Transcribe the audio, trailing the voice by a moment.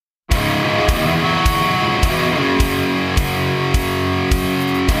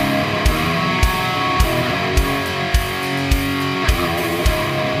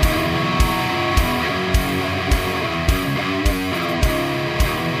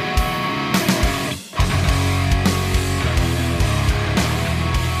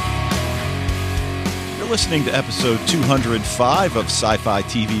listening to episode 205 of Sci-Fi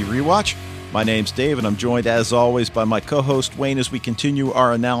TV Rewatch. My name's Dave, and I'm joined, as always, by my co-host Wayne as we continue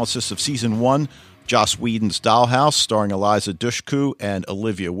our analysis of Season 1, Joss Whedon's Dollhouse, starring Eliza Dushku and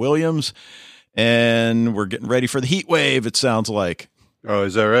Olivia Williams. And we're getting ready for the heat wave, it sounds like. Oh,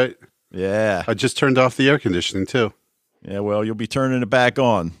 is that right? Yeah. I just turned off the air conditioning, too. Yeah, well, you'll be turning it back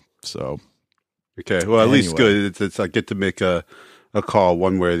on, so... Okay, well, at least good. It's I get to make a call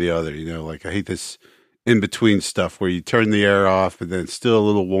one way or the other. You know, like I hate this in-between stuff where you turn the air off and then it's still a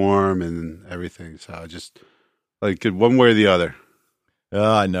little warm and everything. So I just like it one way or the other.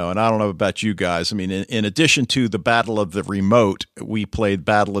 I know, and I don't know about you guys. I mean, in addition to the battle of the remote, we played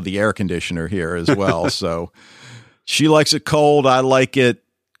battle of the air conditioner here as well. So she likes it cold. I like it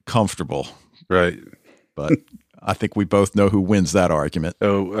comfortable. Right. But I think we both know who wins that argument.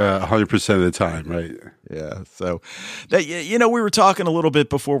 100% of the time, right? Yeah. So, we were talking a little bit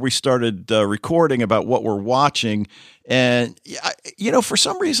before we started recording about what we're watching. And, for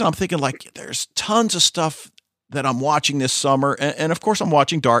some reason, I'm thinking like there's tons of stuff that I'm watching this summer. And of course, I'm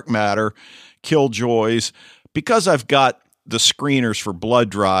watching Dark Matter, Killjoys, because I've got the screeners for Blood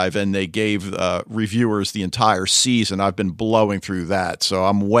Drive and they gave reviewers the entire season. I've been blowing through that. So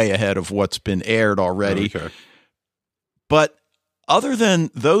I'm way ahead of what's been aired already. Okay. But other than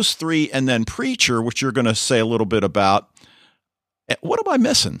those three and then Preacher, which you're going to say a little bit about, what am I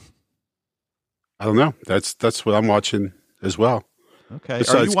missing? I don't know. That's what I'm watching as well. Okay.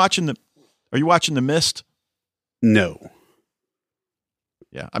 Are you watching The Mist? No.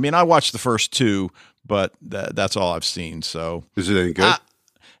 Yeah. I mean, I watched the first two, but that's all I've seen. So is it any good?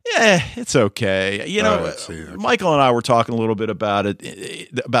 Yeah, it's okay. Okay. Michael and I were talking a little bit about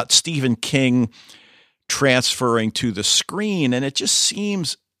it, about Stephen King transferring to the screen, and it just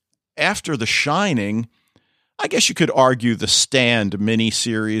seems after The Shining, I guess you could argue the Stand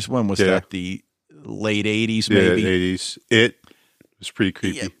miniseries. When was that? The late 80s, maybe? Yeah, 80s. It was pretty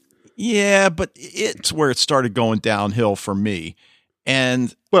creepy. Yeah, but it's where it started going downhill for me.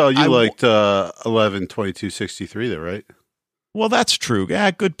 And well, you liked 11/22/63 though, right? Well, that's true.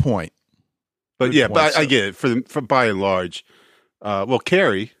 Yeah, good point. But but I get it for by and large.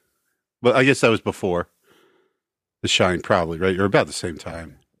 Carrie, but I guess that was before The Shining, probably, right? Or about the same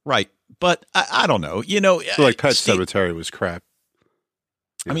time. Right. But I don't know. So like Pet Sematary was crap.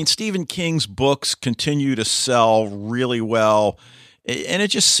 Yeah. I mean, Stephen King's books continue to sell really well. And it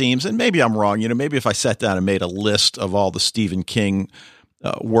just seems, and maybe I'm wrong, maybe if I sat down and made a list of all the Stephen King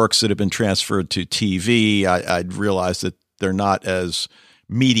works that have been transferred to TV, I'd realize that they're not as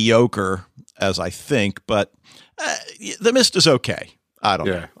mediocre as I think. But The Mist is okay. I don't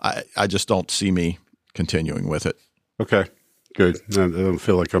know. I just don't see me continuing with it. Okay, good. I don't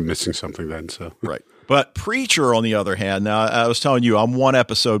feel like I'm missing something then. So right. But Preacher, on the other hand, now I was telling you I'm one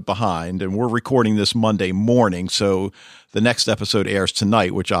episode behind, and we're recording this Monday morning, so the next episode airs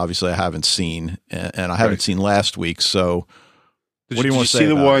tonight, which obviously I haven't seen, and I haven't seen last week. So, what do you want to say? Did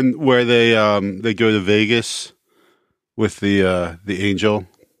you see the one where they go to Vegas with the angel,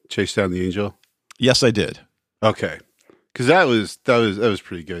 chase down the angel? Yes, I did. Okay, because that was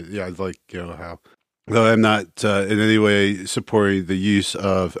pretty good. Yeah, I like how. Though I'm not in any way supporting the use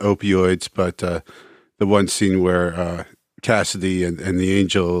of opioids, but the one scene where Cassidy and the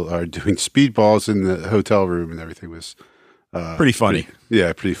angel are doing speedballs in the hotel room and everything was pretty funny.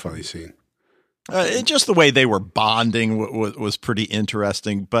 Pretty funny scene. Just the way they were bonding was pretty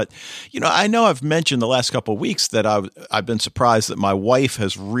interesting. But, I know I've mentioned the last couple of weeks that I've been surprised that my wife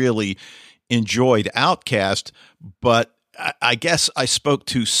has really enjoyed Outcast, but I guess I spoke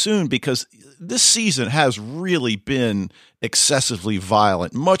too soon because this season has really been excessively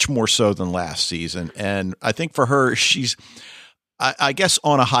violent, much more so than last season. And I think for her, she's, I guess,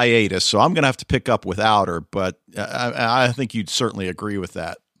 on a hiatus. So I'm going to have to pick up without her. But I think you'd certainly agree with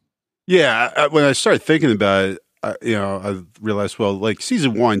that. Yeah. When I started thinking about it, I realized, like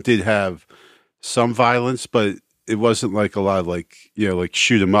season 1 did have some violence, but it wasn't like a lot of like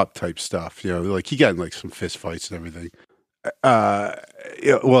shoot 'em up type stuff. Like he got in like some fist fights and everything.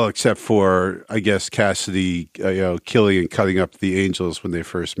 Except for, I guess, Cassidy, killing and cutting up the angels when they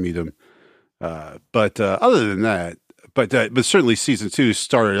first meet him. But other than that, but certainly season 2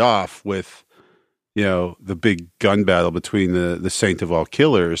 started off with, the big gun battle between the Saint of all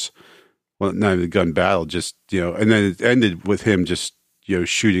killers. Well, not even the gun battle, just, and then it ended with him just,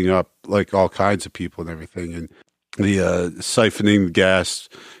 shooting up like all kinds of people and everything. And the siphoning the gas,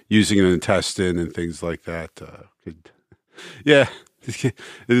 using an intestine and things like that. Yeah,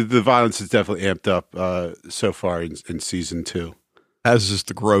 the violence is definitely amped up so far in season 2. As is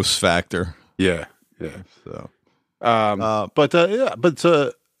the gross factor. Yeah. So,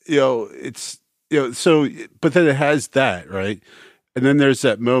 it's but then it has that, right? And then there's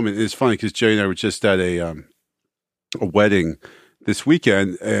that moment. It's funny because Jerry and I were just at a wedding this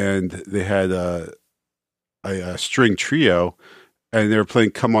weekend, and they had a string trio, and they were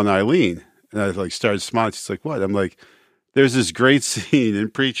playing "Come On, Eileen," and I like started smiling. She's like, "What?" I'm like, "There's this great scene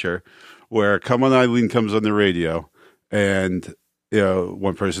in Preacher where "Come On, Eileen" comes on the radio, and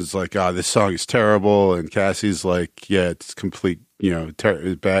one person's like, this song is terrible," and Cassie's like, "Yeah, it's complete,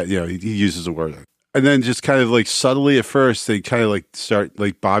 bad." He uses a word. And then just kind of like subtly at first, they kind of like start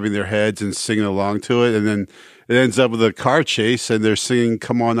like bobbing their heads and singing along to it. And then it ends up with a car chase and they're singing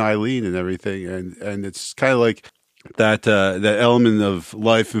 "Come On, Eileen" and everything. And it's kind of like that element of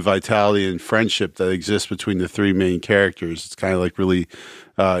life and vitality and friendship that exists between the three main characters. It's kind of like really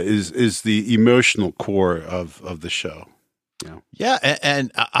is the emotional core of the show. Yeah.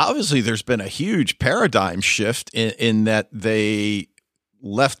 And obviously there's been a huge paradigm shift in that they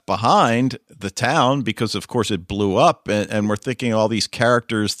left behind the town because, of course, it blew up. And we're thinking all these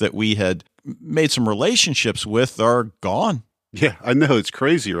characters that we had made some relationships with are gone. Yeah, I know. It's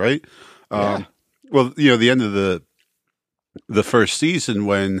crazy, right? Yeah. Well, the end of the first season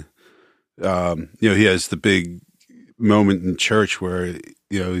when, he has the big moment in church where,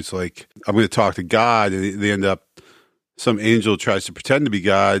 he's like, "I'm going to talk to God." And they end up, some angel tries to pretend to be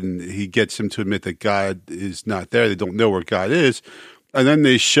God, and he gets him to admit that God is not there. They don't know where God is. And then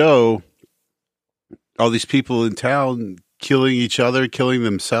they show all these people in town killing each other, killing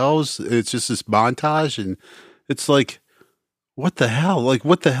themselves. It's just this montage. And it's like, what the hell? Like,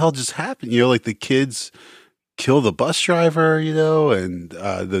 what the hell just happened? Like the kids kill the bus driver, and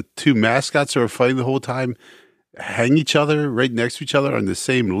the two mascots who are fighting the whole time hang each other right next to each other on the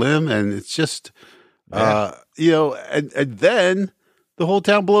same limb. And it's just, and then the whole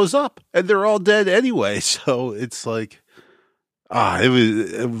town blows up and they're all dead anyway. So it's like, it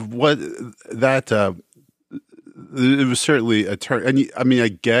was certainly a turn. And I mean,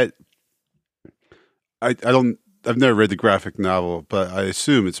 I've never read the graphic novel, but I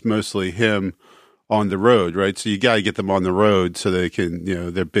assume it's mostly him on the road, right? So you got to get them on the road so they can,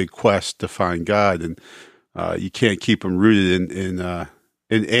 their big quest to find God. And you can't keep them rooted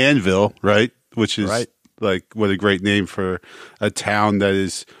in Anvil, right? Which is right. Like, what a great name for a town that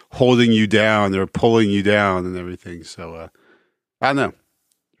is holding you down or pulling you down and everything. So, I don't know.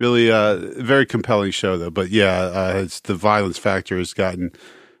 Really, very compelling show, though. But yeah, it's the violence factor has gotten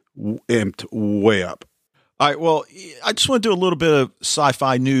amped way up. All right. Well, I just want to do a little bit of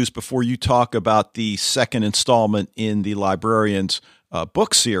sci-fi news before you talk about the second installment in the Librarians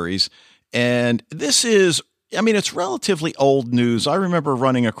book series. And this is, it's relatively old news. I remember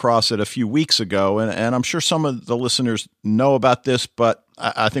running across it a few weeks ago, and I'm sure some of the listeners know about this, but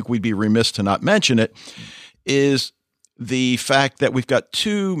I think we'd be remiss to not mention it, is the fact that we've got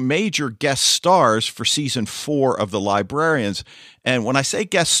two major guest stars for season 4 of The Librarians. And when I say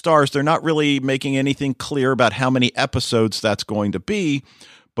guest stars, they're not really making anything clear about how many episodes that's going to be.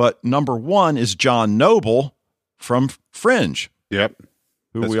 But number one is John Noble from Fringe. Yep.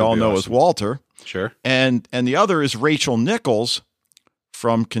 Who we all know as Walter. Sure. And the other is Rachel Nichols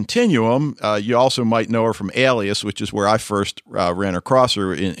from Continuum. You also might know her from Alias, which is where I first ran across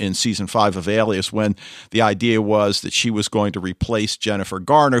her in season 5 of Alias, when the idea was that she was going to replace Jennifer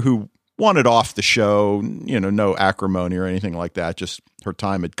Garner, who wanted off the show, no acrimony or anything like that. Just her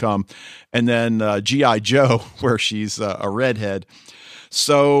time had come. And then G.I. Joe, where she's a redhead.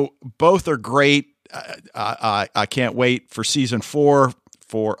 So both are great. I can't wait for season 4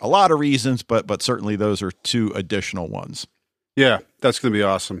 for a lot of reasons, but certainly those are two additional ones. Yeah, that's going to be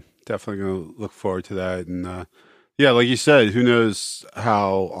awesome. Definitely going to look forward to that. And like you said, who knows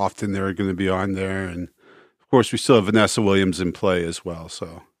how often they're going to be on there. And of course, we still have Vanessa Williams in play as well.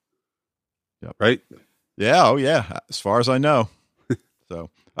 So, yep. Right? Yeah. Oh, yeah. As far as I know. So,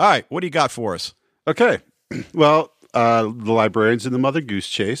 all right. What do you got for us? Okay. Well, The Librarians and the Mother Goose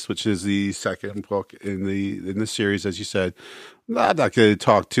Chase, which is the second book in the series, as you said. I'm not going to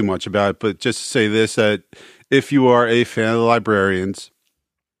talk too much about it, but just to say this, that if you are a fan of the Librarians,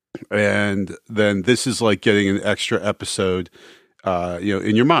 and then this is like getting an extra episode,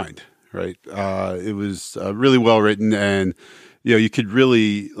 in your mind, right? It was really well written, and you could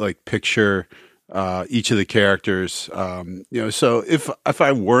really like picture each of the characters. So if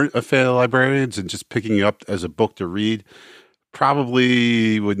I weren't a fan of the Librarians and just picking it up as a book to read,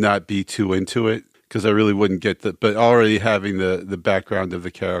 probably would not be too into it, because I really wouldn't get but already having the background of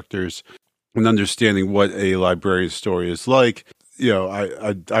the characters and understanding what a librarian story is like,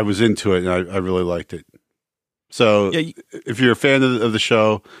 I was into it and I really liked it. So if you're a fan of the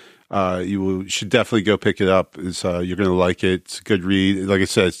show, should definitely go pick it up. You're going to like it. It's a good read. Like I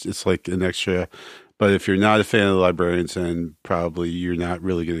said, it's like an extra. But if you're not a fan of the Librarians, then probably you're not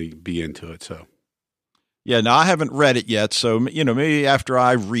really going to be into it. So. Yeah, no, I haven't read it yet. So, maybe after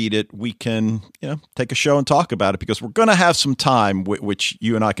I read it, we can, take a show and talk about it, because we're going to have some time, which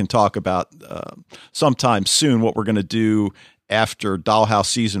you and I can talk about sometime soon, what we're going to do after Dollhouse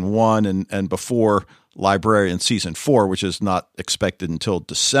Season 1 and before Librarian Season 4, which is not expected until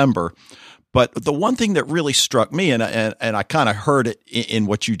December. But the one thing that really struck me, and I kind of heard it in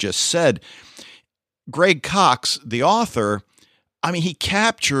what you just said, Greg Cox, the author, he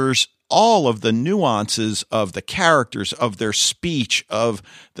captures all of the nuances of the characters, of their speech, of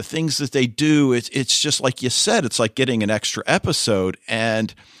the things that they do. It's just like you said, it's like getting an extra episode.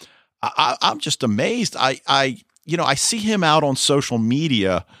 And I'm just amazed. I see him out on social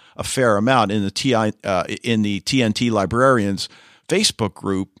media a fair amount in the TNT Librarians Facebook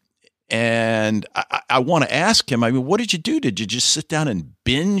group. And I want to ask him, what did you do? Did you just sit down and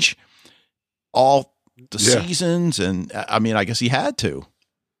binge all the seasons? And I guess he had to.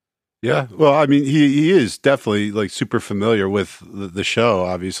 Yeah. Well, he is definitely like super familiar with the show,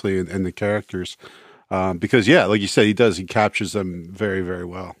 obviously, and the characters. Because like you said, he captures them very, very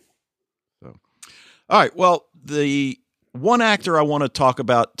well. So, all right. Well, the one actor I want to talk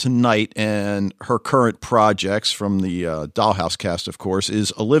about tonight and her current projects from the Dollhouse cast, of course,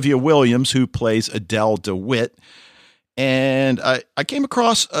 is Olivia Williams, who plays Adele DeWitt. And I came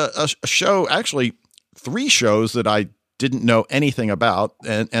across a show, actually 3 shows that I didn't know anything about.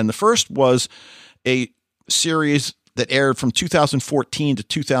 And the first was a series that aired from 2014 to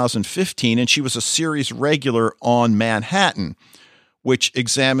 2015, and she was a series regular on Manhattan, which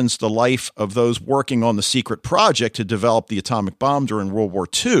examines the life of those working on the secret project to develop the atomic bomb during World War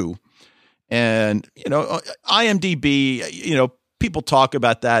II. And, IMDb, people talk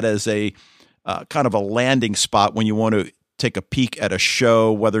about that as a kind of a landing spot when you want to take a peek at a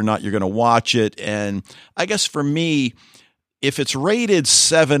show, whether or not you're going to watch it. And I guess for me, if it's rated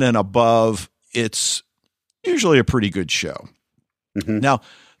 7 and above, it's usually a pretty good show. Mm-hmm. Now,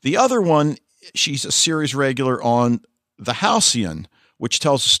 the other one, she's a series regular on The Halcyon, which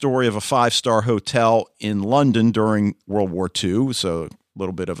tells the story of a 5-star hotel in London during World War II. So a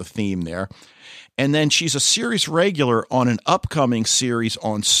little bit of a theme there. And then she's a series regular on an upcoming series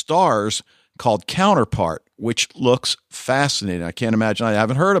on Starz called Counterpart, which looks fascinating. I can't imagine I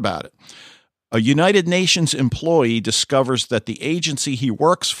haven't heard about it. A United Nations employee discovers that the agency he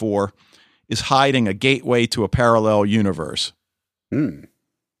works for is hiding a gateway to a parallel universe.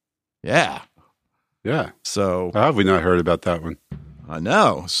 Yeah. Yeah. So how have we not heard about that one? I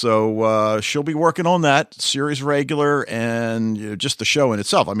know. So she'll be working on that series regular, and just the show in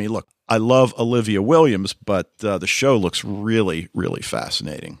itself. Look, I love Olivia Williams, but the show looks really, really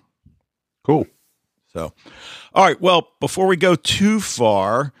fascinating. Cool. So, all right. Well, before we go too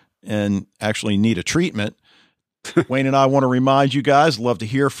far and actually need a treatment, Wayne and I want to remind you guys, love to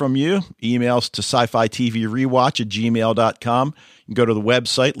hear from you. Emails to sci-fi TV rewatch at gmail.com. You can go to the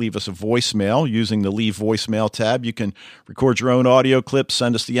website, leave us a voicemail using the Leave Voicemail tab. You can record your own audio clips,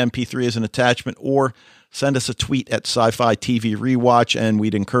 send us the MP3 as an attachment, or send us a tweet at Sci-Fi TV Rewatch, and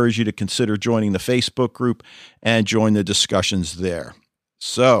we'd encourage you to consider joining the Facebook group and join the discussions there.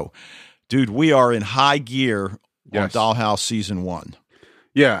 So, dude, we are in high gear on Dollhouse Season 1.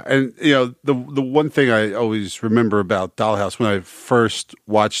 Yeah, and the one thing I always remember about Dollhouse when I first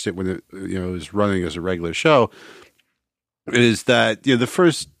watched it, when it was running as a regular show, is that the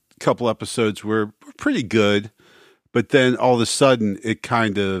first couple episodes were pretty good, but then all of a sudden it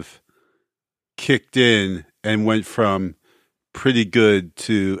kind of kicked in and went from pretty good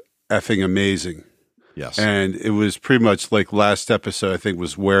to effing amazing. Yes, and it was pretty much like last episode, I think,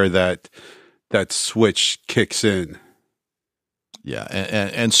 was where that switch kicks in. Yeah,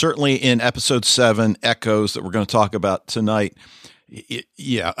 and certainly in episode 7, Echoes, that we're going to talk about tonight,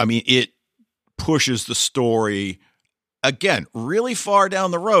 it pushes the story, again, really far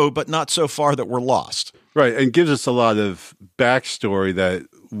down the road, but not so far that we're lost. Right, and gives us a lot of backstory that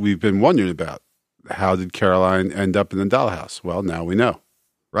we've been wondering about. How did Caroline end up in the dollhouse? Well, now we know.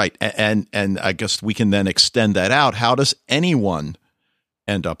 Right, and I guess we can then extend that out. How does anyone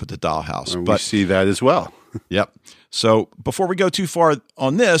end up at the dollhouse? And we see that as well. Yep. So before we go too far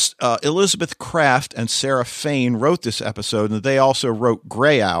on this, Elizabeth Craft and Sarah Fain wrote this episode, and they also wrote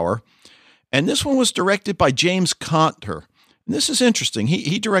Grey Hour. And this one was directed by James Conter. And this is interesting.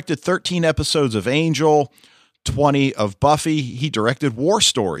 He directed 13 episodes of Angel, 20 of Buffy. He directed War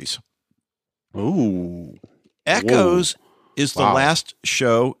Stories. Ooh. Echoes is the last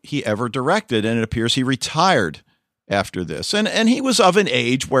show he ever directed, and it appears he retired after this. And he was of an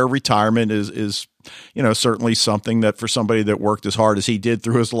age where retirement is certainly something that for somebody that worked as hard as he did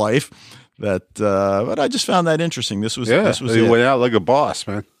through his life, but I just found that interesting. This was he went out like a boss,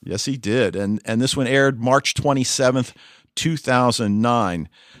 man. Yes, he did. And this one aired March 27th, 2009.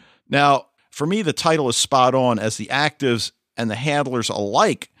 Now, for me, the title is spot on, as the actives and the handlers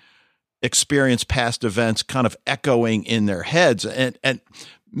alike experience past events kind of echoing in their heads. And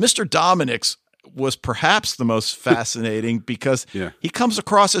Mr. Dominic's was perhaps the most fascinating because he comes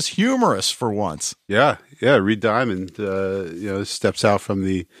across as humorous for once. Yeah. Reed Diamond, steps out from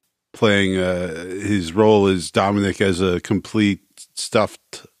the playing his role as Dominic as a complete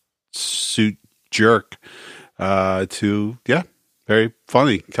stuffed suit jerk to very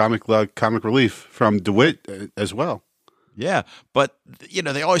funny comic relief from DeWitt as well. Yeah, but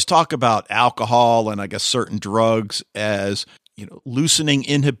they always talk about alcohol and I guess certain drugs as loosening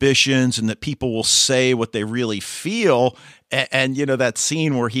inhibitions, and that people will say what they really feel. And that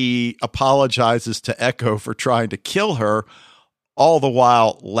scene where he apologizes to Echo for trying to kill her, all the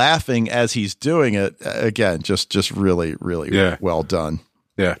while laughing as he's doing it. Again, just really, really well done.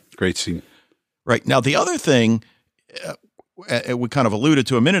 Yeah, great scene. Right. Now, the other thing we kind of alluded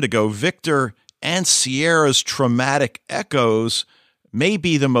to a minute ago, Victor and Sierra's traumatic echoes may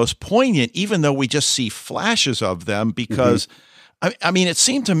be the most poignant, even though we just see flashes of them, because I mean, it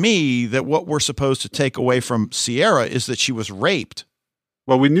seemed to me that what we're supposed to take away from Sierra is that she was raped.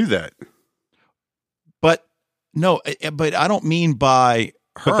 Well, we knew that. But I don't mean by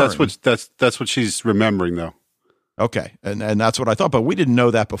her. But that's what she's remembering, though. Okay. And that's what I thought, but we didn't know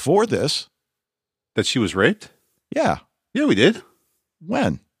that before this. That she was raped? Yeah. Yeah, we did.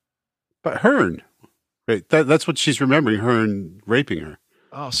 When? But Hearn. Right. That's what she's remembering, Hearn raping her.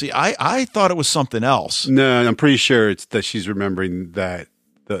 Oh, see, I thought it was something else. No, I'm pretty sure it's that she's remembering that.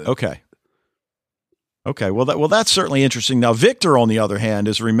 Okay. Well, that's certainly interesting. Now, Victor, on the other hand,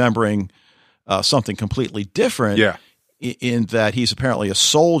 is remembering something completely different. Yeah. In that he's apparently a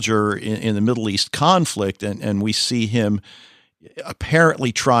soldier in the Middle East conflict, and we see him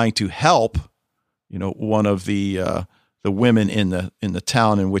apparently trying to help, one of the women in the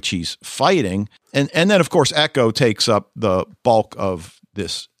town in which he's fighting, and then of course Echo takes up the bulk of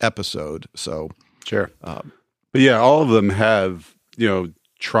this episode. So sure, but yeah, all of them have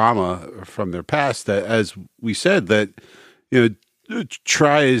trauma from their past that, as we said, that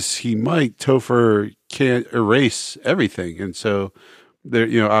try as he might, Topher can't erase everything, and so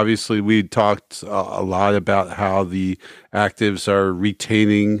there. Obviously, we talked a lot about how the actives are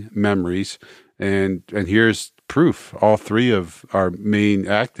retaining memories, and here's proof. All three of our main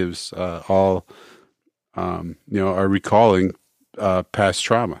actives are recalling past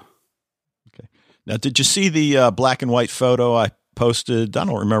trauma. Okay. Now, did you see the black and white photo I posted? I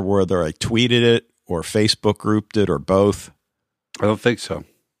don't remember whether I tweeted it or Facebook grouped it or both. I don't think so.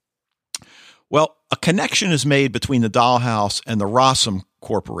 Well, a connection is made between the Dollhouse and the Rossum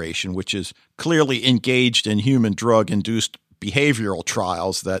Corporation, which is clearly engaged in human drug-induced behavioral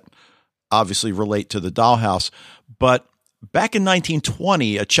trials that obviously relate to the Dollhouse. But back in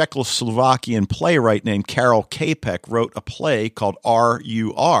 1920, a Czechoslovakian playwright named Karel Capek wrote a play called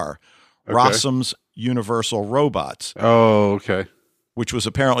R.U.R., Rossum's Universal Robots. Oh, okay. Which was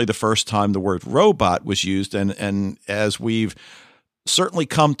apparently the first time the word robot was used. And as we've certainly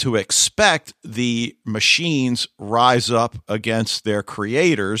come to expect, the machines rise up against their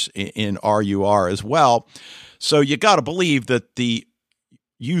creators in R.U.R. as well. So you got to believe that the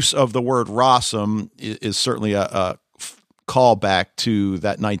use of the word Rossum is certainly a callback to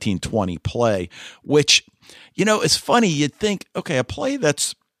that 1920 play, which, it's funny. You'd think, okay, a play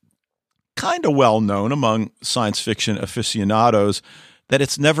that's kind of well known among science fiction aficionados, that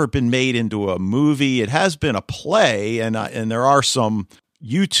it's never been made into a movie. It has been a play, and there are some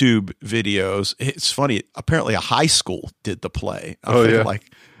YouTube videos. It's funny. Apparently, a high school did the play.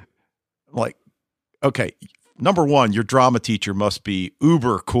 Like, okay, number one, your drama teacher must be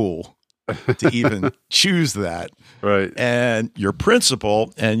uber cool to even choose that, right? And your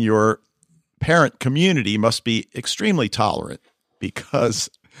principal and your parent community must be extremely tolerant, because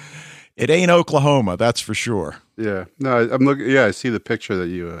it ain't Oklahoma, that's for sure. Yeah. No, I'm looking. Yeah, I see the picture that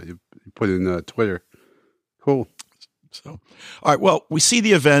you put in Twitter. Cool. So, all right. Well, we see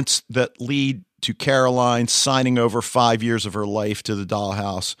the events that lead to Caroline signing over 5 years of her life to the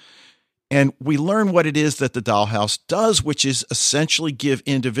Dollhouse, and we learn what it is that the Dollhouse does, which is essentially give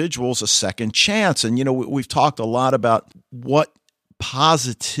individuals a second chance. And we've talked a lot about what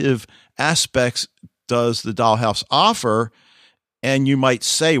positive aspects does the Dollhouse offer. And you might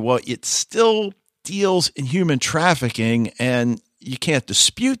say, well, it still deals in human trafficking, and you can't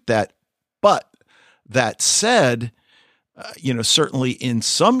dispute that. But that said, certainly in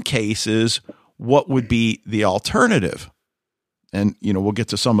some cases, what would be the alternative? And, we'll get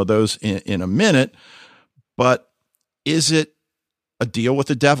to some of those in a minute, but is it a deal with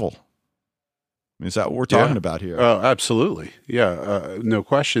the devil? Is that what we're talking about here? Oh, absolutely. Yeah, no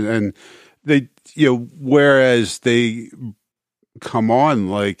question. And they, whereas they come on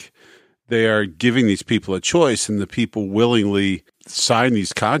like they are giving these people a choice and the people willingly sign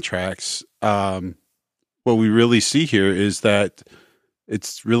these contracts, what we really see here is that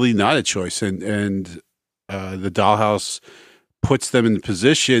it's really not a choice. And the dollhouse puts them in the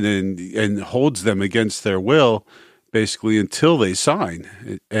position and holds them against their will, basically until they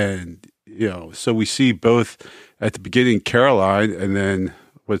sign. And, so we see both at the beginning, Caroline, and then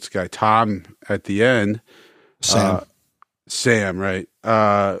what's the guy, Tom at the end, Sam, right.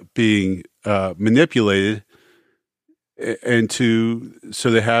 Being manipulated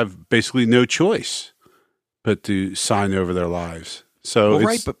so they have basically no choice but to sign over their lives. So go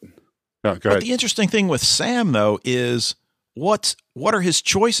ahead. But the interesting thing with Sam, though, is what are his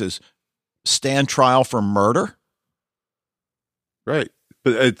choices? Stand trial for murder? Right.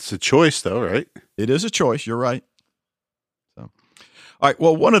 But it's a choice, though, right? It is a choice. You're right. So, all right.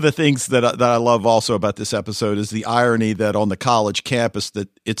 Well, one of the things that I love also about this episode is the irony that on the college campus that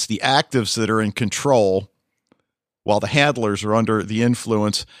it's the actives that are in control while the handlers are under the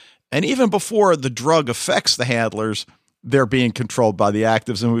influence. And even before the drug affects the handlers, they're being controlled by the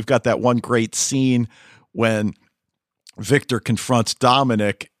actives. And we've got that one great scene when Victor confronts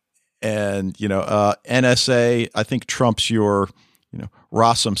Dominic and, NSA, I think, trumps your,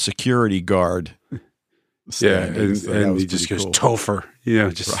 Rossum security guard. Yeah. And he just goes, Topher,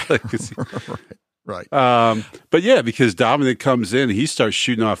 just right. But yeah, because Dominic comes in, he starts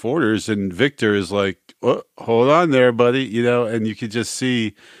shooting off orders and Victor is like, oh, hold on there, buddy. And you could just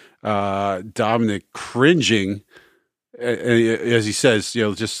see Dominic cringing. As he says,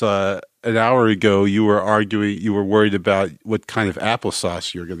 just an hour ago, you were worried about what kind of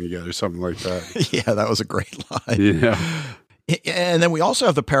applesauce you were going to get or something like that. Yeah, that was a great line. Yeah. And then we also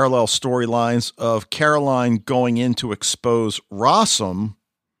have the parallel storylines of Caroline going in to expose Rossum.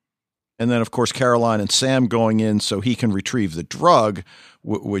 And then, of course, Caroline and Sam going in so he can retrieve the drug,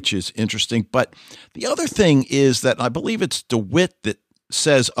 which is interesting. But the other thing is that I believe it's DeWitt that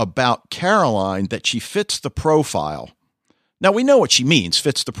says about Caroline that she fits the profile. Now, we know what she means,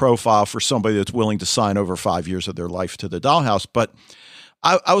 fits the profile for somebody that's willing to sign over 5 years of their life to the dollhouse. But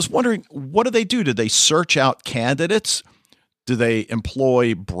I was wondering, what do they do? Do they search out candidates? Do they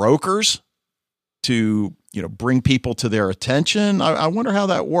employ brokers to, bring people to their attention? I wonder how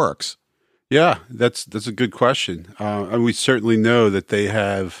that works. Yeah, that's a good question. And we certainly know that they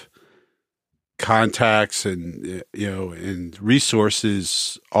have contacts and, and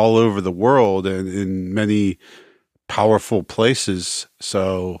resources all over the world and in many powerful places.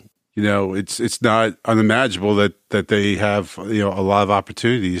 So, it's not unimaginable that they have, a lot of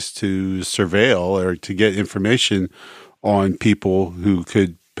opportunities to surveil or to get information on people who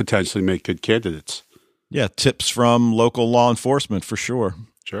could potentially make good candidates. Yeah. Tips from local law enforcement for sure.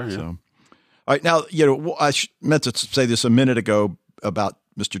 Sure. Yeah. So, all right. Now, I meant to say this a minute ago about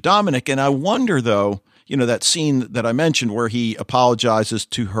Mr. Dominic. And I wonder though, that scene that I mentioned where he apologizes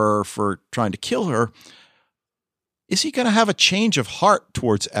to her for trying to kill her. Is he going to have a change of heart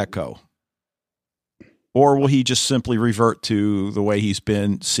towards Echo? Or will he just simply revert to the way he's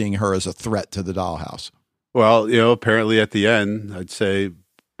been, seeing her as a threat to the dollhouse? Well, apparently at the end, I'd say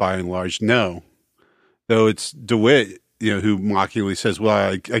by and large, no. Though it's DeWitt, who mockingly says,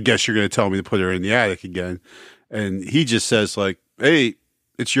 well, I guess you're going to tell me to put her in the attic again. And he just says like, hey,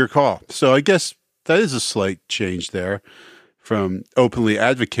 it's your call. So I guess that is a slight change there from openly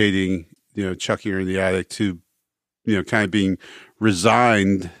advocating, chucking her in the attic to, kind of being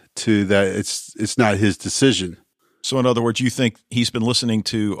resigned to that it's not his decision. So in other words, you think he's been listening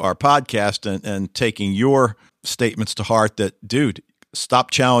to our podcast and taking your statements to heart that, dude, stop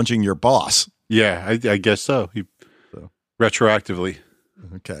challenging your boss. Yeah, I guess so. Retroactively.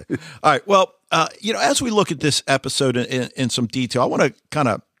 Okay. All right. Well, as we look at this episode in some detail, I want to kind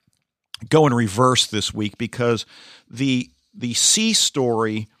of go in reverse this week because the C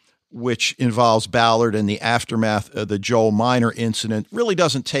story, which involves Ballard and the aftermath of the Joel Miner incident, really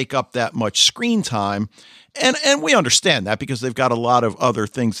doesn't take up that much screen time. And we understand that because they've got a lot of other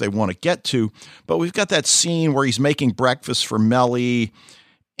things they want to get to. But we've got that scene where he's making breakfast for Mellie.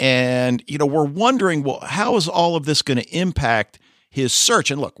 And, we're wondering, well, how is all of this going to impact his search?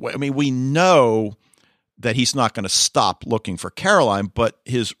 And look, I mean, we know that he's not going to stop looking for Caroline, but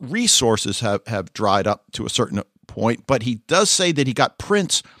his resources have dried up to a certain point. But he does say that he got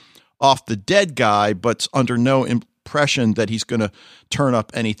prints off the dead guy, but under no impression that he's going to turn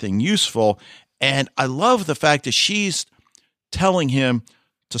up anything useful. And I love the fact that she's telling him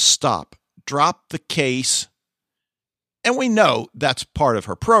to stop, drop the case. And we know that's part of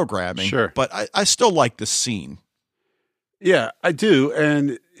her programming. Sure. But I still like this scene. Yeah, I do.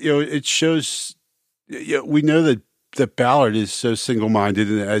 And, it shows, we know that Ballard is so single-minded.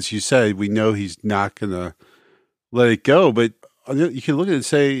 And as you said, we know he's not going to let it go. But you can look at it and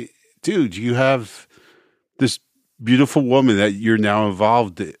say, dude, you have this beautiful woman that you're now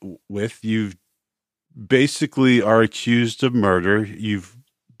involved with. You basically are accused of murder. You've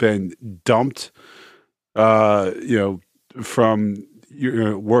been dumped, from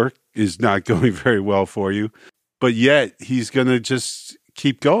your work is not going very well for you, but yet he's going to just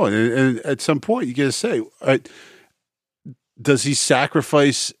keep going. And at some point you got to say, does he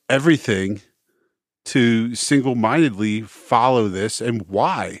sacrifice everything to single-mindedly follow this, and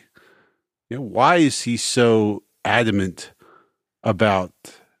why? Why is he so adamant about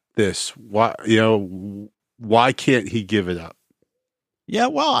this? Why can't he give it up? Yeah,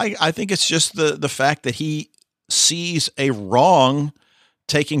 well, I think it's just the fact that he sees a wrong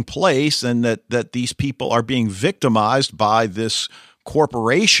taking place and that these people are being victimized by this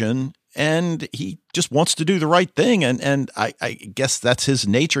corporation, and he just wants to do the right thing. And I guess that's his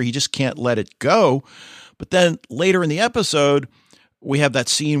nature. He just can't let it go. But then later in the episode, we have that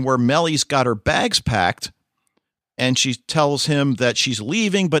scene where Mellie's got her bags packed and she tells him that she's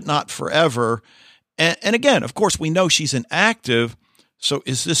leaving, but not forever. And again, of course, we know she's inactive. So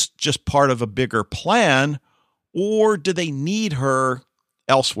is this just part of a bigger plan, or do they need her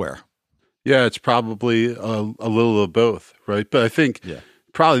elsewhere? Yeah, it's probably a little of both, right? But I think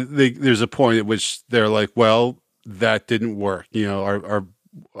probably there's a point at which they're like, well, that didn't work. We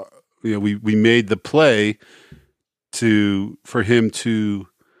made the play for him to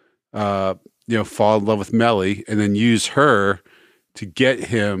fall in love with Mellie and then use her to get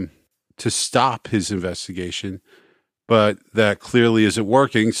him to stop his investigation, but that clearly isn't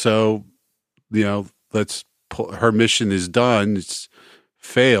working. So, her mission is done. It's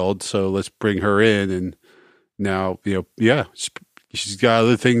failed. So let's bring her in. And now, she's got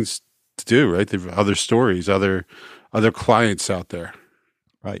other things to do, right? There are other stories, other clients out there.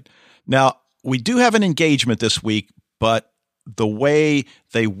 Right. Now, we do have an engagement this week, but the way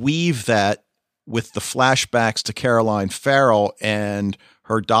they weave that with the flashbacks to Caroline Farrell and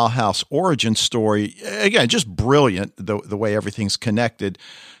her dollhouse origin story, again, just brilliant, the way everything's connected.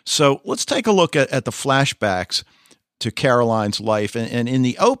 So let's take a look at the flashbacks to Caroline's life. And in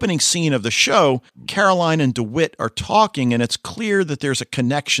the opening scene of the show, Caroline and DeWitt are talking, and it's clear that there's a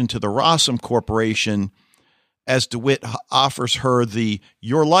connection to the Rossum Corporation as DeWitt offers her the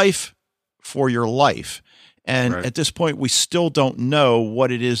your life for your life. And at this point, we still don't know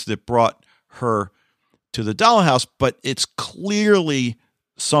what it is that brought her to the dollhouse, but it's clearly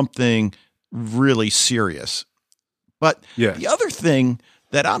something really serious. But the other thing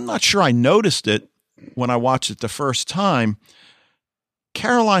that I'm not sure I noticed it when I watched it the first time,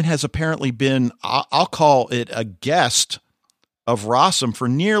 Caroline has apparently been, I'll call it a guest of Rossum for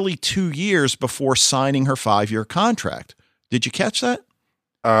nearly 2 years before signing her 5-year contract. Did you catch that?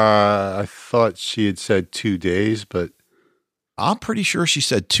 I thought she had said 2 days, but I'm pretty sure she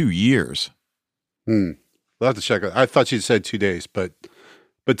said 2 years. We'll have to check. I thought she'd said 2 days, but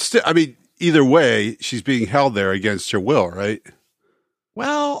still, I mean, either way, she's being held there against her will, right?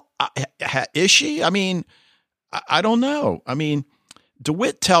 Well, is she? I mean, I don't know. I mean,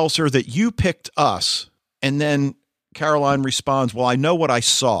 DeWitt tells her that you picked us, and then Caroline responds, well, I know what I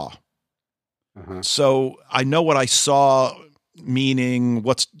saw. So I know what I saw, meaning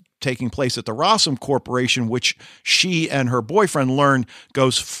what's taking place at the Rossum Corporation, which she and her boyfriend learn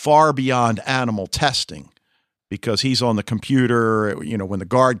goes far beyond animal testing, because he's on the computer, when the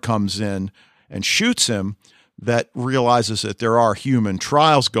guard comes in and shoots him, that realizes that there are human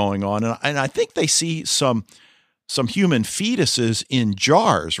trials going on. And I think they see some human fetuses in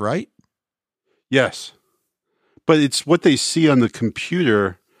jars, right? Yes. But it's what they see on the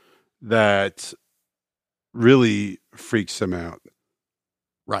computer that really freaks them out.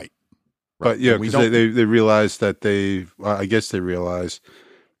 Right. But yeah, because they realize that I guess they realize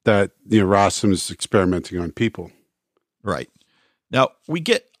that, Rossum's experimenting on people. Right. Now, we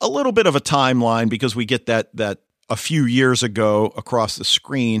get a little bit of a timeline because we get that a few years ago across the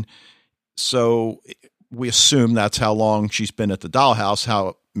screen. So we assume that's how long she's been at the dollhouse,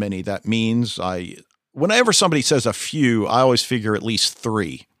 how many that means. Whenever somebody says a few, I always figure at least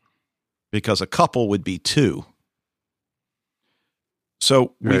 3, because a couple would be 2.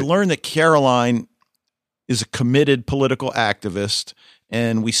 So we learn that Caroline is a committed political activist,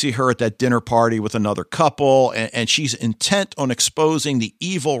 And we see her at that dinner party with another couple, and she's intent on exposing the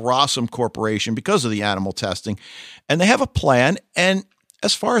evil Rossum Corporation because of the animal testing. And they have a plan, and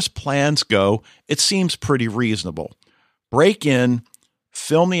as far as plans go, it seems pretty reasonable. Break in,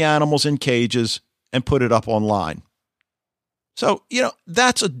 film the animals in cages, and put it up online. So,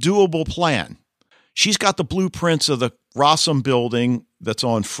 that's a doable plan. She's got the blueprints of the Rossum building that's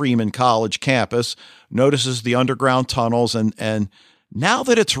on Freeman College campus, notices the underground tunnels, and now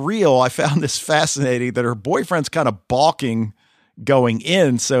that it's real, I found this fascinating that her boyfriend's kind of balking going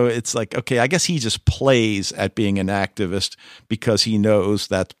in. So it's like, okay, I guess he just plays at being an activist because he knows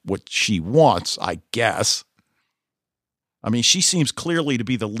that's what she wants, I guess. I mean, she seems clearly to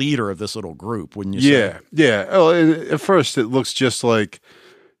be the leader of this little group, wouldn't you say? Yeah. Oh, and at first it looks just like,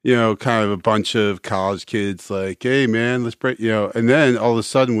 kind of a bunch of college kids like, hey, man, let's break, and then all of a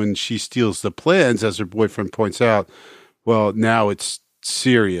sudden when she steals the plans, as her boyfriend points out, well, now it's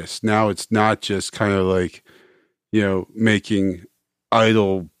serious. Now it's not just kind of like, making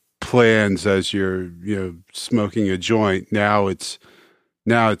idle plans as you're, smoking a joint. Now it's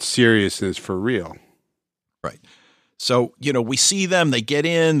serious and it's for real. Right. So, we see them, they get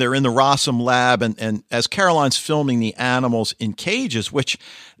in, they're in the Rossum lab, and as Caroline's filming the animals in cages, which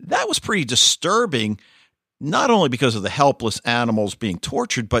that was pretty disturbing, not only because of the helpless animals being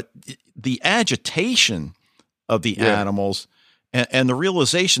tortured, but the agitation of the animals and the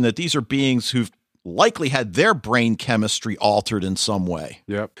realization that these are beings who've likely had their brain chemistry altered in some way.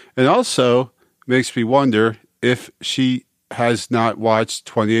 Yep. And also makes me wonder if she has not watched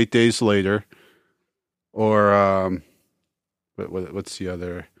 28 Days Later or what's the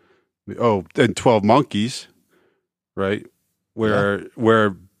other? Oh, and 12 Monkeys, right?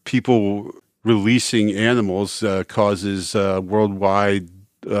 Where people releasing animals causes worldwide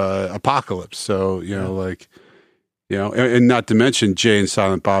apocalypse. So, and not to mention Jay and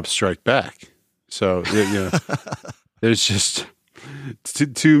Silent Bob Strike Back. So, there's just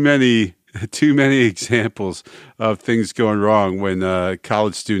too many examples of things going wrong when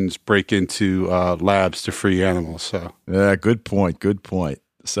college students break into labs to free animals. So, yeah, good point.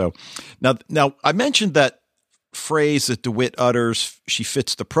 So, now I mentioned that phrase that DeWitt utters, she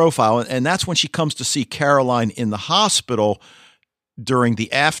fits the profile, and that's when she comes to see Caroline in the hospital during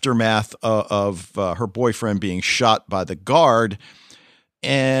the aftermath of her boyfriend being shot by the guard,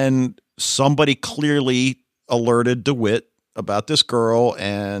 and somebody clearly alerted DeWitt about this girl,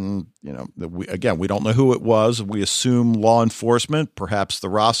 and we don't know who it was. We assume law enforcement, perhaps the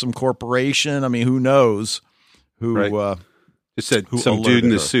Rossum Corporation. I mean, who knows? Who right. Just said some dude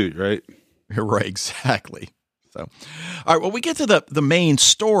in a suit, right? Right, exactly. So, all right. Well, we get to the main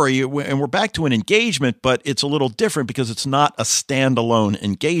story, and we're back to an engagement, but it's a little different because it's not a standalone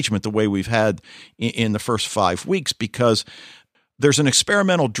engagement the way we've had in the first 5 weeks, because there's an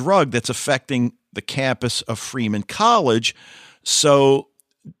experimental drug that's affecting the campus of Freeman College. So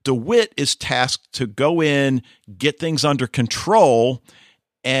DeWitt is tasked to go in, get things under control,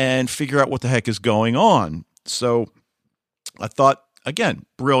 and figure out what the heck is going on. So I thought, again,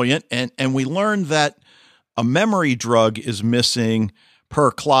 brilliant. And we learned that a memory drug is missing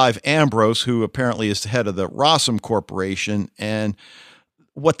per Clive Ambrose, who apparently is the head of the Rossum Corporation. And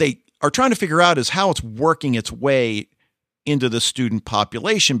what they are trying to figure out is how it's working its way into the student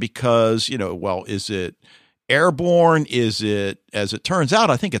population because, is it airborne? Is it, as it turns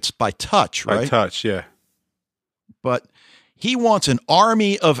out, I think it's by touch, right? By touch, yeah. But he wants an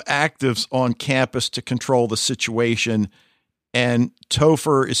army of actives on campus to control the situation, and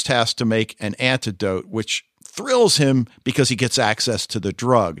Topher is tasked to make an antidote, which thrills him because he gets access to the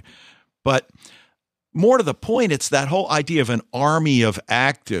drug. But more to the point, it's that whole idea of an army of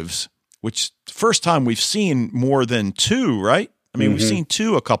actives, which first time we've seen more than two, right? I mean, we've seen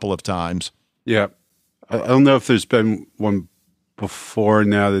two a couple of times. Yeah. I don't know if there's been one before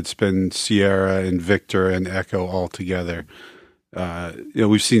now that's been Sierra and Victor and Echo all together.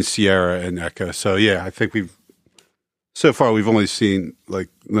 We've seen Sierra and Echo. So, yeah, I think so far we've only seen like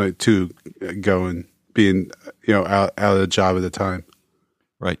two going, being, out of the job at the time.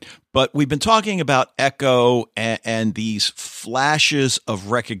 Right. But we've been talking about Echo and these flashes of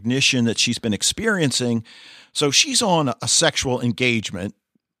recognition that she's been experiencing. So she's on a sexual engagement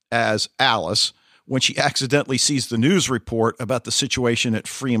as Alice when she accidentally sees the news report about the situation at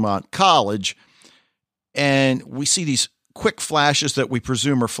Fremont College. And we see these quick flashes that we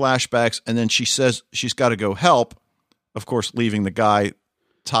presume are flashbacks. And then she says she's got to go help, of course, leaving the guy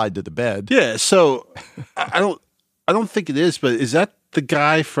tied to the bed. Yeah. So I don't think it is, but is that the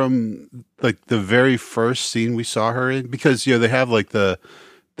guy from like the very first scene we saw her in? Because, they have like the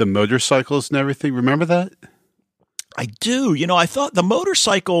motorcycles and everything. Remember that? I do. I thought the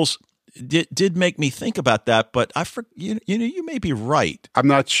motorcycles did make me think about that, but you may be right. I'm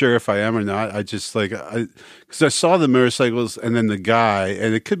not sure if I am or not. I just because I saw the motorcycles and then the guy,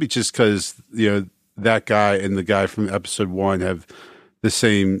 and it could be just because that guy and the guy from episode 1 have the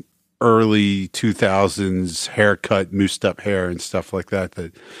same early 2000s haircut, moosed up hair and stuff like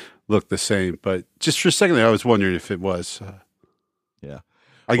that look the same. But just for a second, I was wondering if it was. Yeah,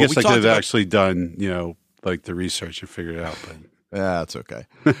 I guess I could have actually done the research and figured it out, but. Yeah, that's okay.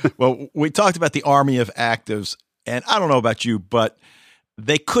 Well, we talked about the army of actives, and I don't know about you, but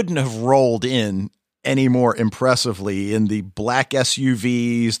they couldn't have rolled in any more impressively in the black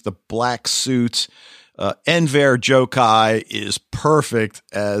SUVs, the black suits. Enver Jokai is perfect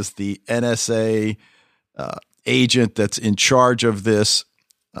as the NSA agent that's in charge of this.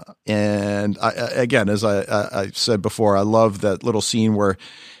 And again, as I said before, I love that little scene where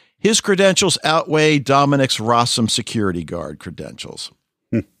his credentials outweigh Dominic's Rossum security guard credentials.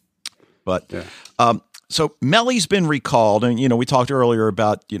 But so Mellie's been recalled, and we talked earlier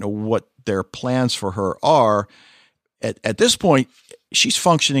about what their plans for her are. At this point, she's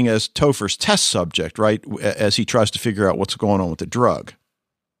functioning as Topher's test subject, right? As he tries to figure out what's going on with the drug,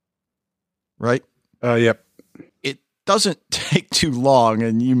 right? Yep. It doesn't take too long,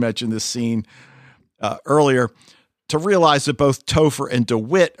 and you mentioned this scene earlier, to realize that both Topher and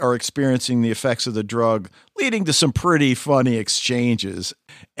DeWitt are experiencing the effects of the drug, leading to some pretty funny exchanges.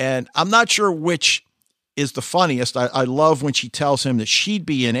 And I'm not sure which is the funniest. I love when she tells him that she'd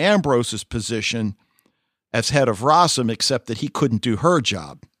be in Ambrose's position as head of Rossum, except that he couldn't do her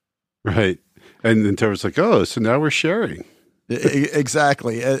job. Right. And then Topher's like, oh, so now we're sharing.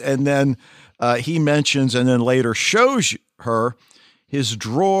 Exactly. And then he mentions and then later shows her his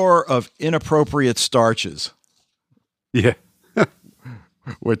drawer of inappropriate starches. Yeah.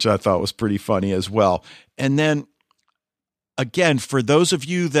 Which I thought was pretty funny as well. And then, again, for those of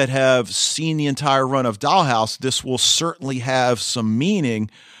you that have seen the entire run of Dollhouse, this will certainly have some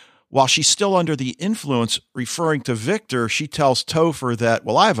meaning. While she's still under the influence, referring to Victor, she tells Topher that,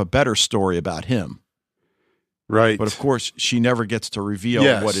 well, I have a better story about him. Right. But, of course, she never gets to reveal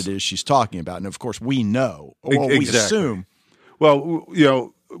what it is she's talking about. And, of course, we know, or we assume. Well,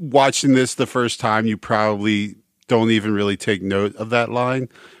 watching this the first time, you probably don't even really take note of that line.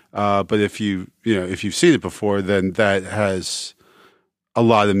 But if you've seen it before, then that has a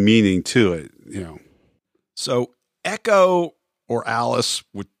lot of meaning to it, So Echo or Alice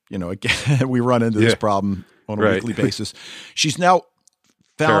would, again, we run into this problem on a weekly basis. She's now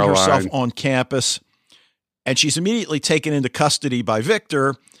found herself on campus, and she's immediately taken into custody by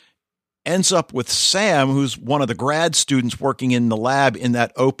Victor, ends up with Sam, who's one of the grad students working in the lab in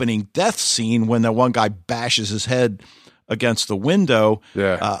that opening death scene when that one guy bashes his head against the window.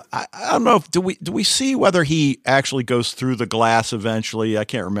 Yeah. I don't know if do we see whether he actually goes through the glass eventually? I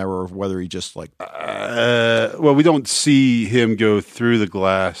can't remember whether he just well, we don't see him go through the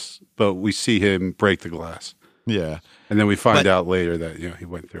glass, but we see him break the glass. Yeah. And then we find out later that, he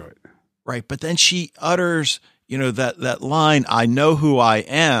went through it. Right. But then she utters, that line, I know who I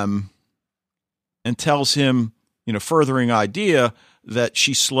am, and tells him, furthering idea that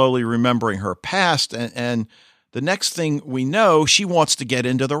she's slowly remembering her past. And the next thing we know, she wants to get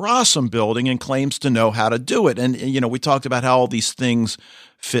into the Rossum building and claims to know how to do it. And we talked about how all these things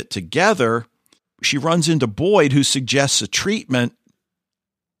fit together. She runs into Boyd, who suggests a treatment.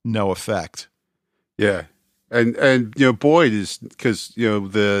 No effect. Yeah. And Boyd is because,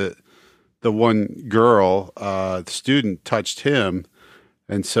 the one girl, the student touched him.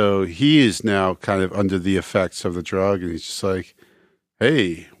 And so he is now kind of under the effects of the drug, and he's just like,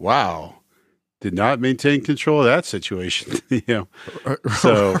 hey, wow, did not maintain control of that situation.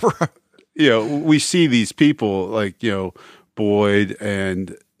 So, we see these people like, Boyd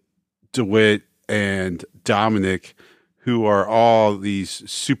and DeWitt and Dominic, who are all these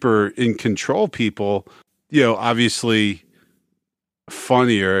super in control people, obviously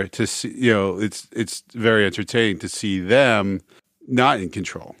funnier to see, it's very entertaining to see them not in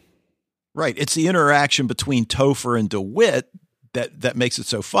control. Right. It's the interaction between Topher and DeWitt that makes it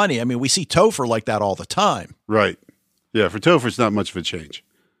so funny. I mean, we see Topher like that all the time. Right. Yeah. For Topher, it's not much of a change.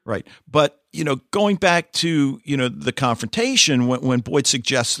 Right. But, going back to, the confrontation, when Boyd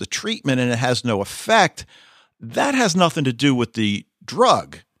suggests the treatment and it has no effect, that has nothing to do with the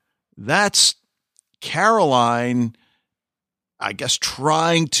drug. That's Caroline, I guess,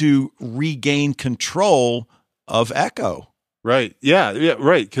 trying to regain control of Echo. Right. Yeah. Yeah.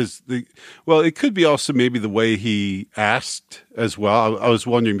 Right. Because it could be also maybe the way he asked as well. I was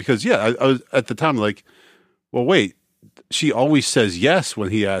wondering because, I was at the time like, well, wait, she always says yes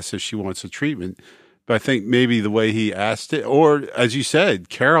when he asks if she wants a treatment. But I think maybe the way he asked it, or as you said,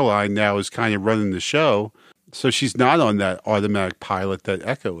 Caroline now is kind of running the show. So she's not on that automatic pilot that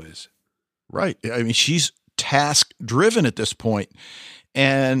Echo is. Right. I mean, she's task driven at this point.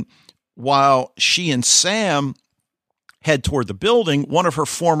 And while she and Sam head toward the building, one of her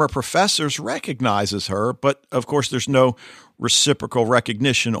former professors recognizes her, but of course there's no reciprocal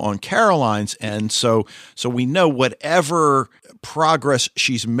recognition on Caroline's end. So we know whatever progress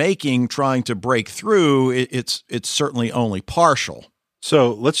she's making trying to break through, it's certainly only partial.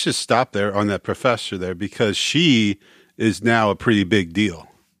 So let's just stop there on that professor there, because she is now a pretty big deal.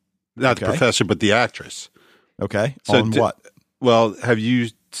 Not the professor, but the actress. Okay. So on what? Well,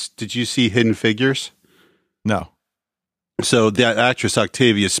 did you see Hidden Figures? No. So that actress,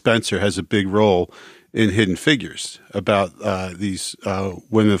 Octavia Spencer, has a big role in Hidden Figures about these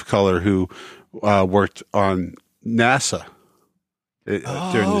women of color who worked on NASA during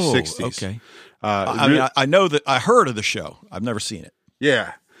the 60s. Okay. I know that I heard of the show. I've never seen it.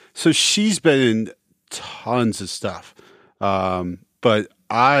 Yeah. So she's been in tons of stuff. But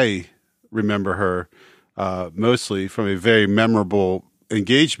I remember her mostly from a very memorable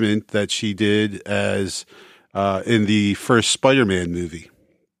engagement that she did as in the first Spider-Man movie.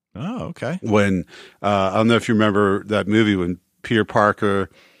 Oh, okay. When I don't know if you remember that movie when Peter Parker,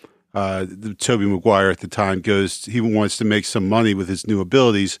 Tobey Maguire at the time, he wants to make some money with his new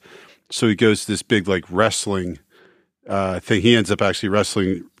abilities, so he goes to this big like wrestling thing. He ends up actually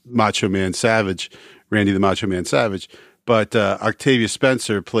wrestling Macho Man Savage, Randy the Macho Man Savage. But Octavia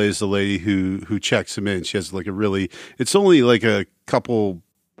Spencer plays the lady who checks him in. She has like it's only like a couple,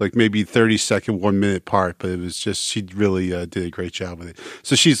 like maybe 30-second, 1 minute part, but it was just, she really did a great job with it.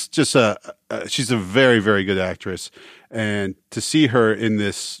 So she's just she's a very, very good actress. And to see her in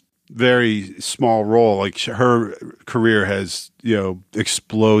this very small role, like her career has,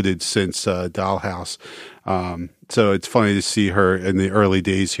 exploded since Dollhouse. So it's funny to see her in the early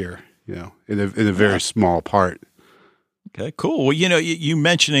days here, in a very small part. Okay, cool. Well, you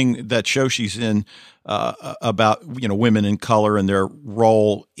mentioning that show she's in about women in color and their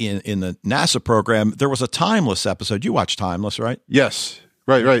role in the NASA program. There was a Timeless episode. You watched Timeless, right? Yes,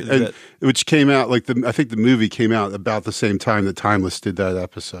 right, and which came out I think the movie came out about the same time that Timeless did that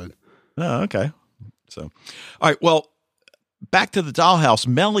episode. Oh, okay. So, all right. Well, back to the dollhouse.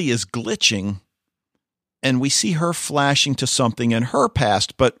 Mellie is glitching, and we see her flashing to something in her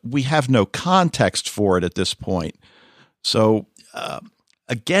past, but we have no context for it at this point. So,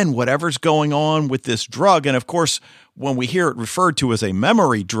 again, whatever's going on with this drug, and of course, when we hear it referred to as a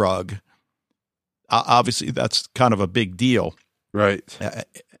memory drug, obviously that's kind of a big deal. Right.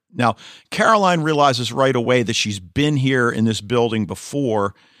 Now, Caroline realizes right away that she's been here in this building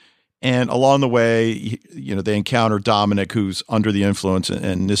before, and along the way, they encounter Dominic, who's under the influence,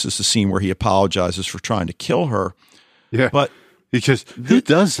 and this is the scene where he apologizes for trying to kill her. Yeah, but because who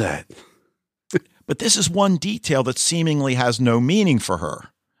does that? But this is one detail that seemingly has no meaning for her.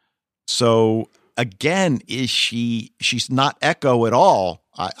 So again, she's not Echo at all,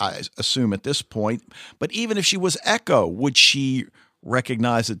 I assume at this point. But even if she was Echo, would she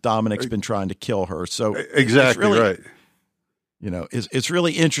recognize that Dominic's been trying to kill her? So exactly really, right. It's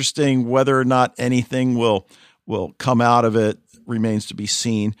really interesting. Whether or not anything will come out of it remains to be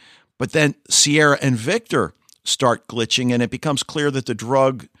seen. But then Sierra and Victor start glitching, and it becomes clear that the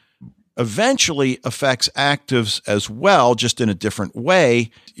drug eventually affects actives as well, just in a different way.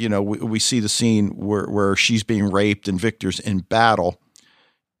 We see the scene where she's being raped and Victor's in battle.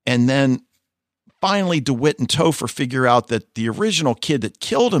 And then finally, DeWitt and Topher figure out that the original kid that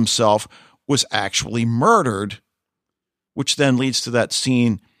killed himself was actually murdered, which then leads to that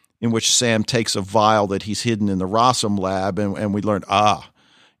scene in which Sam takes a vial that he's hidden in the Rossum lab, and we learn,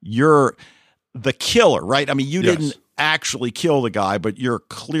 you're the killer, right? I mean, you didn't actually kill the guy, but you're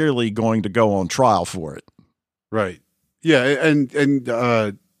clearly going to go on trial for it. Right. Yeah. And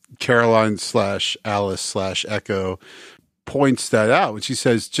Caroline /Alice /Echo points that out when she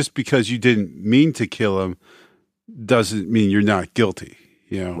says, just because you didn't mean to kill him doesn't mean you're not guilty.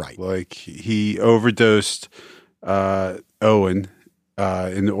 Right. Like he overdosed Owen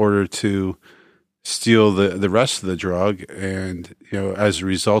in order to steal the rest of the drug. And, as a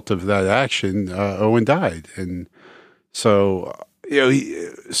result of that action, Owen died. And so,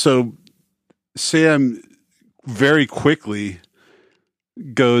 so Sam very quickly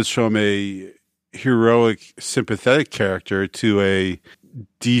goes from a heroic, sympathetic character to a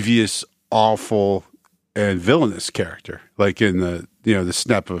devious, awful, and villainous character, like in the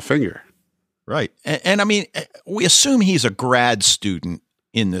snap of a finger. Right. And I mean, we assume he's a grad student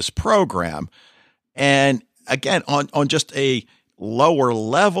in this program. And again, on just a lower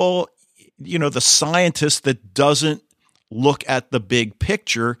level, the scientist that doesn't look at the big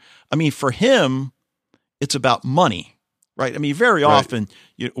picture. I mean, for him, it's about money, right? I mean, very often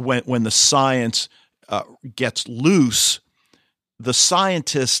when the science gets loose, the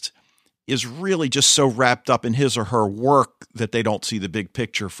scientist is really just so wrapped up in his or her work that they don't see the big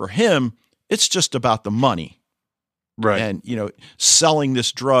picture. For him, it's just about the money. Right. And, selling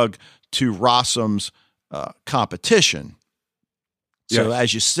this drug to Rossum's competition. So Yes.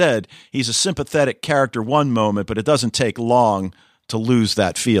 as you said, he's a sympathetic character one moment, but it doesn't take long to lose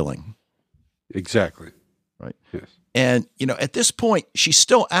that feeling. Exactly. Right. Yes. And, at this point, she's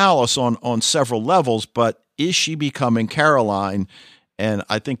still Alice on several levels, but is she becoming Caroline? And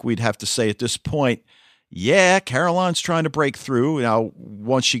I think we'd have to say at this point, yeah, Caroline's trying to break through. Now,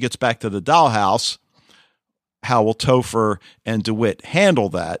 once she gets back to the dollhouse, how will Topher and DeWitt handle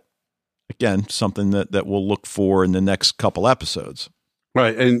that? Again, something that we'll look for in the next couple episodes.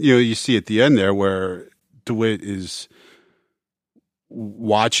 Right. And, you see at the end there where DeWitt is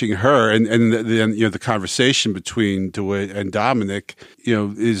watching her and then, the conversation between DeWitt and Dominic,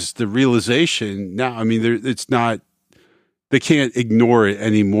 is the realization now, I mean, it's not, they can't ignore it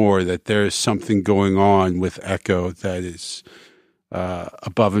anymore that there is something going on with Echo that is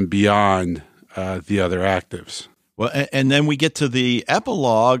above and beyond the other actives. Well, and then we get to the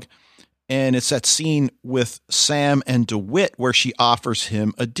epilogue, and it's that scene with Sam and DeWitt where she offers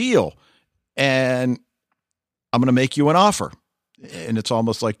him a deal. And I'm going to make you an offer. And it's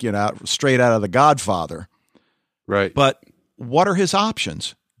almost like, straight out of The Godfather. Right. But what are his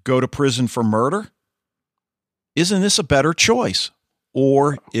options? Go to prison for murder? Isn't this a better choice?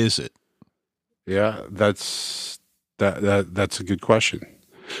 Or is it? Yeah, that's a good question.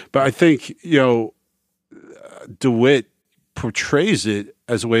 But I think, DeWitt portrays it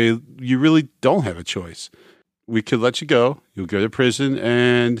as a way you really don't have a choice. We could let you go. You'll go to prison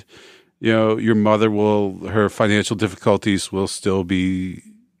and, your mother her financial difficulties will still be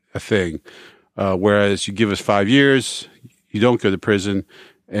a thing. Whereas you give us 5 years, you don't go to prison,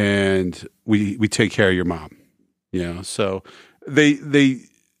 and we take care of your mom. So they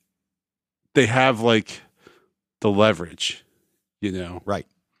have like the leverage, Right.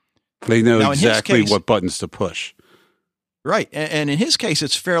 They know now, exactly case, what buttons to push. Right. And in his case,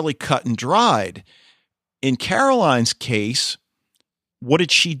 it's fairly cut and dried. In Caroline's case, what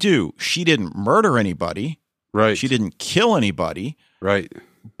did she do? She didn't murder anybody. Right. She didn't kill anybody. Right.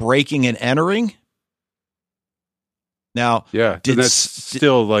 Breaking and entering. Now, yeah, that's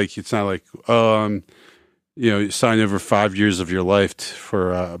still like, it's not like, you sign over 5 years of your life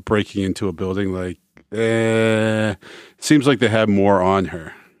for breaking into a building. Like, it seems like they have more on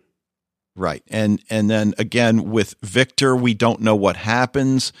her. Right. And then again, with Victor, we don't know what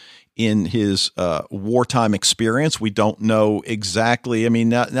happens in his wartime experience. We don't know exactly. I mean,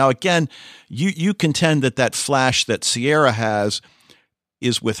 now again, you contend that flash that Sierra has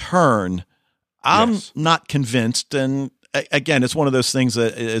is with Hearn. I'm not convinced. And again, it's one of those things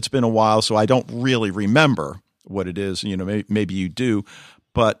that it's been a while, so I don't really remember what it is. Maybe you do.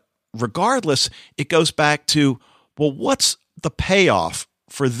 But regardless, it goes back to, well, what's the payoff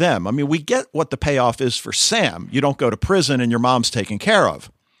for them? I mean, we get what the payoff is for Sam. You don't go to prison and your mom's taken care of.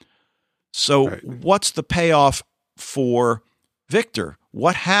 So what's the payoff for Victor?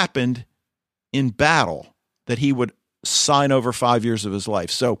 What happened in battle that he would sign over 5 years of his life?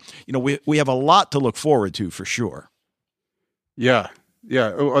 So, we have a lot to look forward to for sure. Yeah.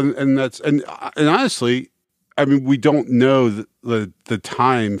 Yeah. And honestly, I mean, we don't know the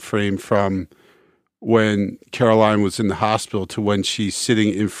time frame from when Caroline was in the hospital to when she's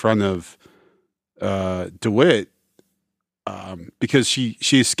sitting in front of DeWitt, because she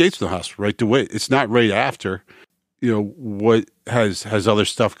escapes from the hospital, right? DeWitt, it's not right after. What has other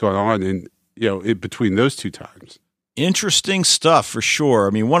stuff going on in between those two times. Interesting stuff for sure. I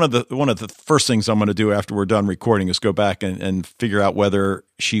mean, one of the first things I'm going to do after we're done recording is go back and figure out whether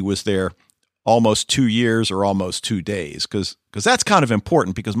she was there almost 2 years or almost 2 days, because that's kind of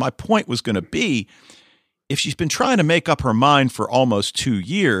important, because my point was going to be, if she's been trying to make up her mind for almost 2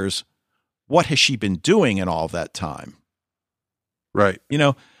 years, what has she been doing in all that time? Right.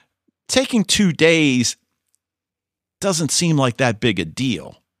 Taking 2 days doesn't seem like that big a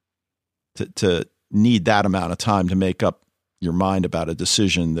deal to need that amount of time to make up your mind about a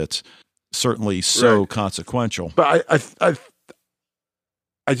decision that's certainly so consequential. But I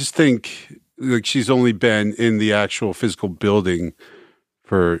just think like she's only been in the actual physical building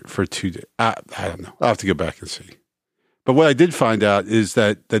for 2 days. I don't know. I'll have to go back and see. But what I did find out is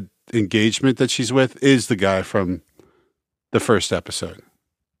that the engagement that she's with is the guy from the first episode.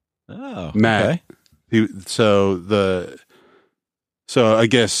 Oh, Matt. okay. So I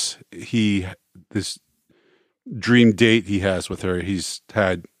guess this dream date he has with her, he's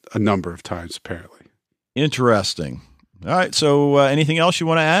had a number of times apparently. Interesting. All right. So anything else you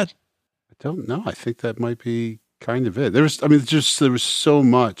want to add? I don't know. I think that might be kind of it. There was so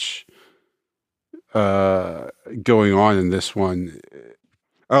much going on in this one.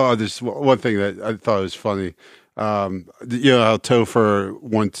 Oh, there's one thing that I thought was funny. How Topher,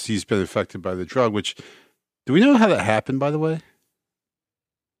 once he's been affected by the drug, which, do we know how that happened, by the way?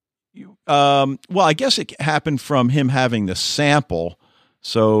 Well, I guess it happened from him having the sample.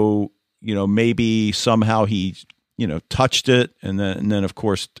 So, maybe somehow he, touched it and then of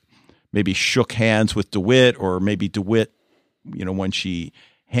course, maybe shook hands with DeWitt, or maybe DeWitt, when she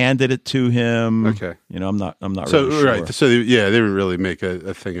handed it to him. Okay. I'm not so, really sure. Right. So, yeah, they didn't really make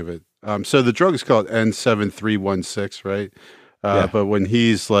a thing of it. So the drug is called N7316, right? Yeah. But when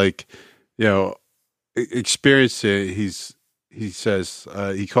he's experienced it, he says,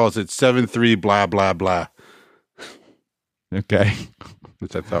 he calls it 73 blah, blah, blah. Okay.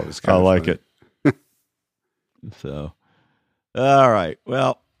 Which I thought was kind of like funny. it. So, all right.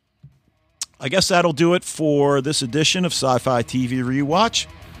 Well, I guess that'll do it for this edition of Sci-Fi TV Rewatch.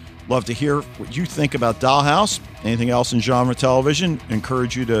 Love to hear what you think about Dollhouse. Anything else in genre television?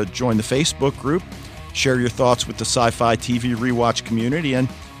 Encourage you to join the Facebook group. Share your thoughts with the Sci-Fi TV Rewatch community. And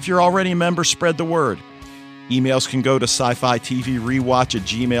if you're already a member, spread the word. Emails can go to sci-fi TV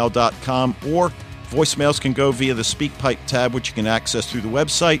rewatch@gmail.com, or voicemails can go via the SpeakPipe tab, which you can access through the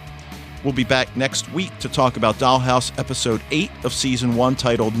website. We'll be back next week to talk about Dollhouse Episode 8 of Season 1,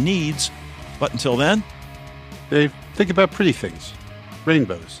 titled Needs. But until then, Dave, think about pretty things.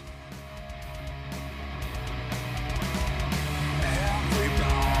 Rainbows.